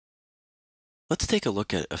Let's take a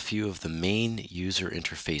look at a few of the main user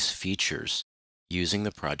interface features using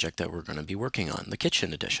the project that we're going to be working on, the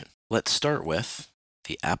Kitchen Edition. Let's start with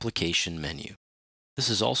the application menu. This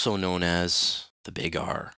is also known as the big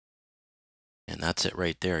R. And that's it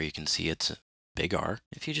right there. You can see it's a big R.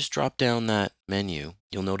 If you just drop down that menu,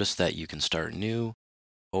 you'll notice that you can start new,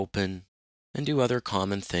 open, and do other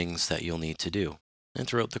common things that you'll need to do. And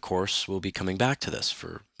throughout the course, we'll be coming back to this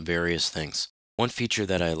for various things. One feature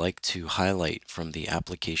that I like to highlight from the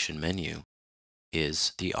application menu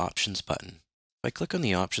is the options button. If I click on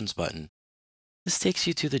the options button, this takes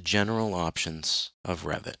you to the general options of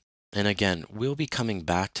Revit. And again, we'll be coming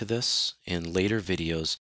back to this in later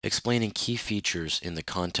videos explaining key features in the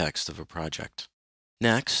context of a project.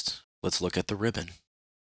 Next, let's look at the ribbon.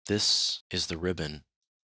 This is the ribbon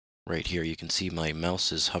right here. You can see my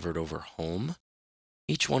mouse is hovered over Home.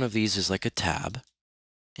 Each one of these is like a tab,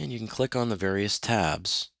 and you can click on the various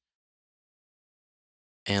tabs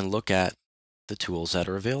and look at the tools that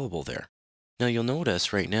are available there. Now you'll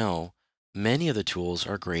notice right now, many of the tools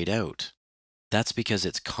are grayed out. That's because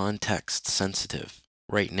it's context sensitive.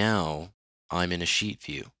 Right now, I'm in a sheet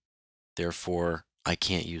view. Therefore, I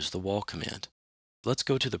can't use the wall command. Let's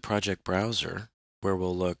go to the project browser where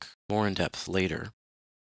we'll look more in depth later.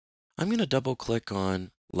 I'm going to double click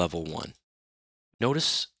on level 1.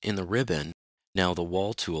 Notice in the ribbon, now the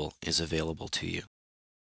wall tool is available to you.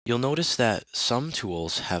 You'll notice that some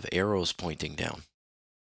tools have arrows pointing down.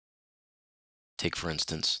 Take, for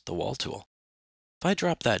instance, the wall tool. If I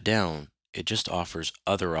drop that down, it just offers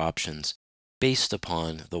other options based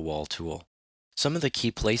upon the wall tool. Some of the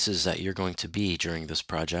key places that you're going to be during this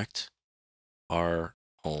project are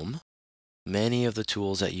Home. Many of the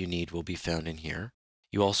tools that you need will be found in here.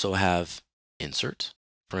 You also have Insert.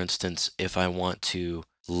 For instance, if I want to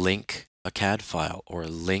link a CAD file or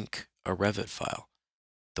link a Revit file,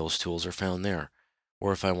 those tools are found there.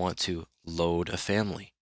 Or if I want to load a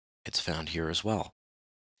family, it's found here as well.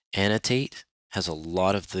 Annotate has a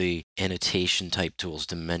lot of the annotation type tools,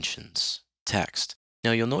 dimensions, text.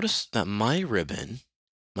 Now you'll notice that my ribbon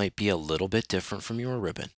might be a little bit different from your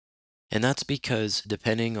ribbon. And that's because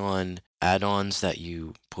depending on add-ons that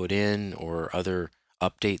you put in or other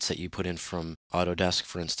updates that you put in from Autodesk,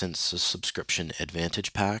 for instance, a subscription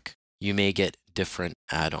Advantage pack, you may get different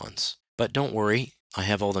add-ons. But don't worry, I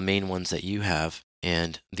have all the main ones that you have,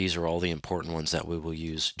 and these are all the important ones that we will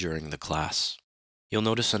use during the class. You'll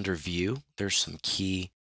notice under View, there's some key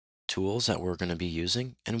tools that we're going to be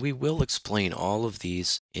using, and we will explain all of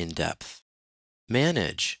these in depth.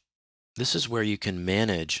 Manage. This is where you can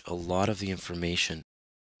manage a lot of the information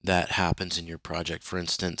that happens in your project. For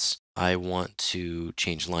instance, I want to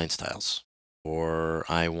change line styles, or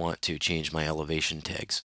I want to change my elevation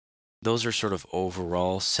tags. Those are sort of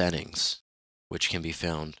overall settings, which can be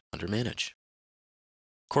found under Manage.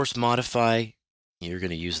 Course Modify, you're going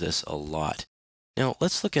to use this a lot. Now,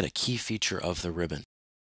 let's look at a key feature of the ribbon.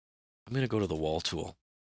 I'm going to go to the Wall tool.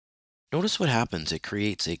 Notice what happens. It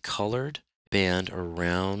creates a colored band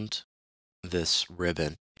around this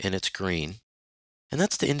ribbon, and it's green. And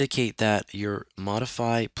that's to indicate that your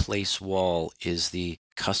Modify Place Wall is the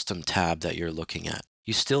custom tab that you're looking at.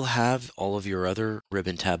 You still have all of your other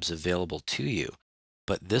ribbon tabs available to you,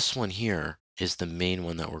 but this one here is the main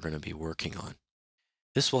one that we're going to be working on.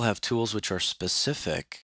 This will have tools which are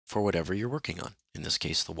specific for whatever you're working on, in this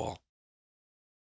case, the wall.